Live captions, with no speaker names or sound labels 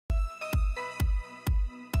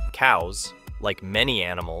Cows, like many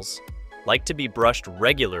animals, like to be brushed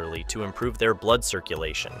regularly to improve their blood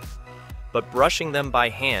circulation. But brushing them by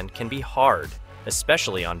hand can be hard,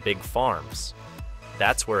 especially on big farms.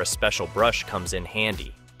 That's where a special brush comes in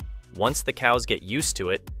handy. Once the cows get used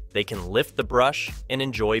to it, they can lift the brush and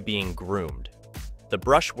enjoy being groomed. The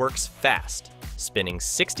brush works fast, spinning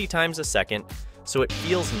 60 times a second, so it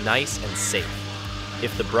feels nice and safe.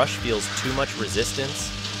 If the brush feels too much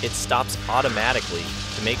resistance, it stops automatically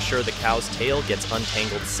to make sure the cow's tail gets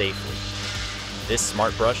untangled safely. This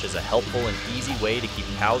smart brush is a helpful and easy way to keep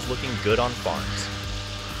cows looking good on farms.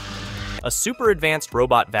 A super advanced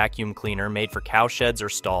robot vacuum cleaner made for cow sheds or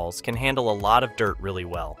stalls can handle a lot of dirt really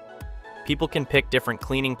well. People can pick different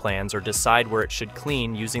cleaning plans or decide where it should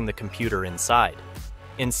clean using the computer inside.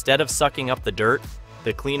 Instead of sucking up the dirt,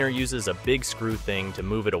 the cleaner uses a big screw thing to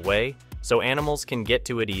move it away so animals can get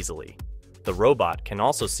to it easily. The robot can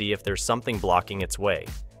also see if there's something blocking its way,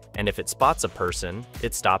 and if it spots a person,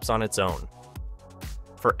 it stops on its own.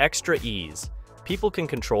 For extra ease, people can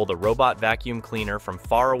control the robot vacuum cleaner from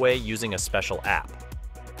far away using a special app.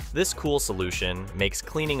 This cool solution makes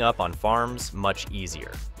cleaning up on farms much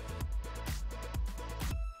easier.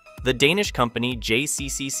 The Danish company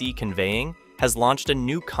JCCC Conveying has launched a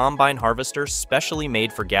new combine harvester specially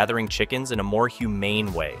made for gathering chickens in a more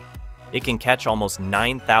humane way. It can catch almost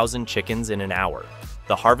 9,000 chickens in an hour.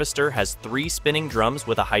 The harvester has 3 spinning drums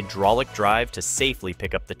with a hydraulic drive to safely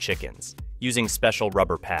pick up the chickens, using special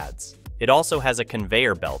rubber pads. It also has a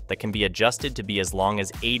conveyor belt that can be adjusted to be as long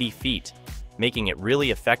as 80 feet, making it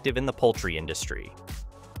really effective in the poultry industry.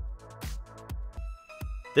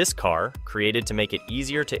 This car, created to make it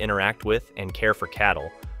easier to interact with and care for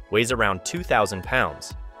cattle, weighs around 2,000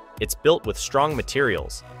 pounds. It's built with strong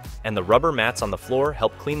materials, and the rubber mats on the floor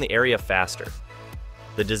help clean the area faster.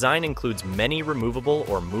 The design includes many removable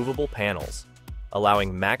or movable panels,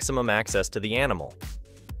 allowing maximum access to the animal.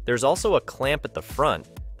 There's also a clamp at the front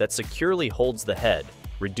that securely holds the head,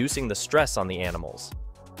 reducing the stress on the animals.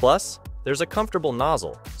 Plus, there's a comfortable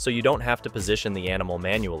nozzle, so you don't have to position the animal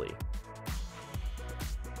manually.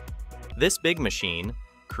 This big machine,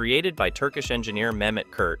 created by Turkish engineer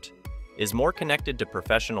Mehmet Kurt, is more connected to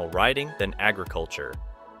professional riding than agriculture,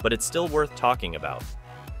 but it's still worth talking about.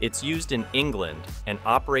 It's used in England and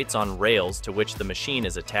operates on rails to which the machine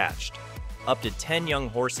is attached. Up to 10 young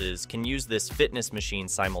horses can use this fitness machine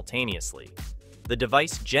simultaneously. The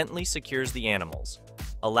device gently secures the animals,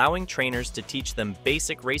 allowing trainers to teach them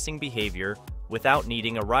basic racing behavior without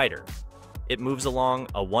needing a rider. It moves along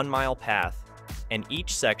a 1-mile path, and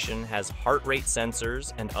each section has heart rate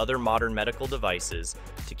sensors and other modern medical devices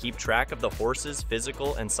to keep track of the horse's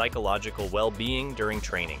physical and psychological well-being during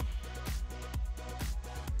training.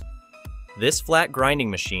 This flat grinding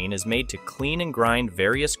machine is made to clean and grind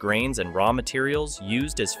various grains and raw materials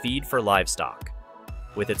used as feed for livestock.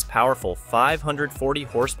 With its powerful 540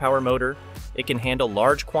 horsepower motor, it can handle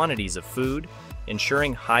large quantities of food,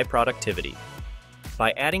 ensuring high productivity.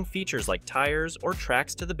 By adding features like tires or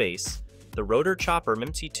tracks to the base, the rotor chopper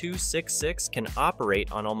MT266 can operate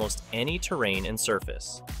on almost any terrain and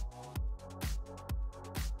surface.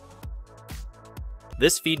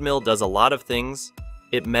 This feed mill does a lot of things.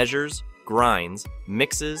 It measures, grinds,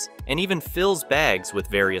 mixes, and even fills bags with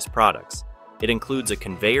various products. It includes a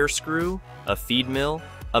conveyor screw, a feed mill,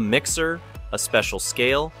 a mixer, a special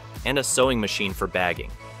scale, and a sewing machine for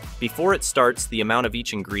bagging. Before it starts, the amount of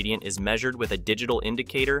each ingredient is measured with a digital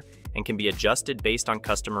indicator and can be adjusted based on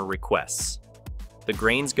customer requests. The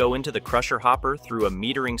grains go into the crusher hopper through a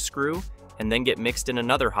metering screw and then get mixed in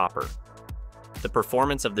another hopper. The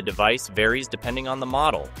performance of the device varies depending on the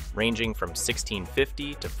model, ranging from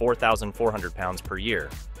 1,650 to 4,400 pounds per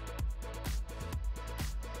year.